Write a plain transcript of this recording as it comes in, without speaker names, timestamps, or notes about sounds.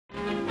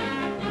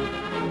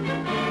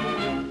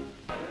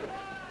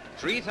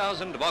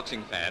3,000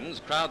 boxing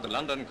fans crowd the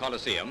London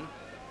Coliseum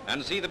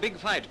and see the big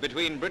fight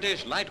between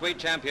British lightweight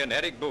champion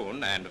Eric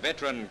Boon and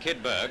veteran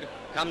Kid Berg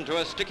come to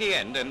a sticky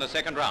end in the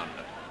second round.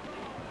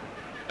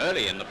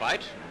 Early in the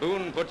fight,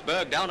 Boon puts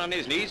Berg down on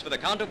his knees for the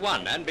count of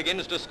 1 and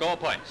begins to score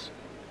points.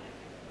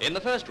 In the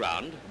first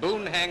round,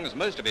 Boon hangs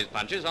most of his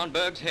punches on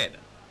Berg's head.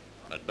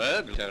 But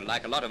Berg,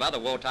 like a lot of other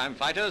wartime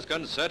fighters,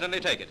 can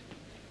certainly take it.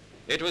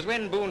 It was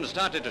when Boon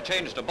started to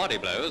change to body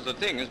blows that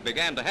things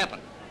began to happen.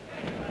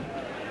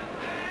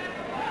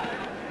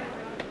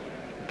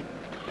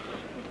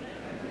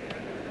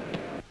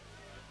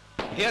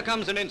 Here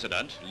comes an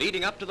incident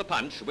leading up to the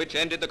punch which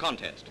ended the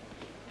contest.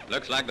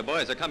 Looks like the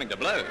boys are coming to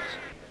blows.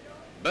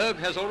 Berg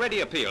has already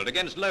appealed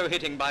against low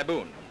hitting by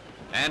Boon,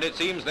 and it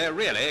seems they're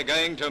really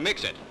going to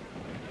mix it.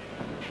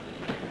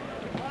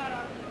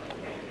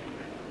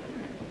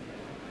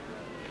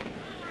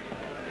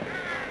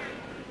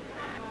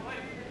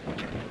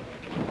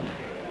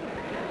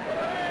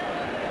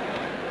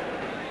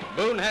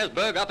 Boon has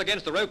Berg up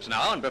against the ropes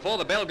now, and before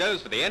the bell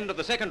goes for the end of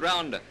the second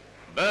round,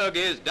 Berg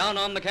is down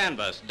on the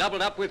canvas,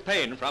 doubled up with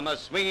pain from a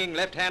swinging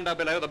left-hander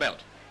below the belt.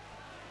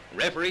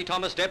 Referee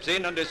Thomas steps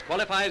in and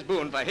disqualifies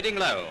Boon for hitting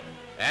low,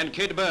 and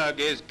Kid Berg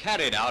is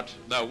carried out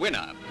the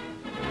winner.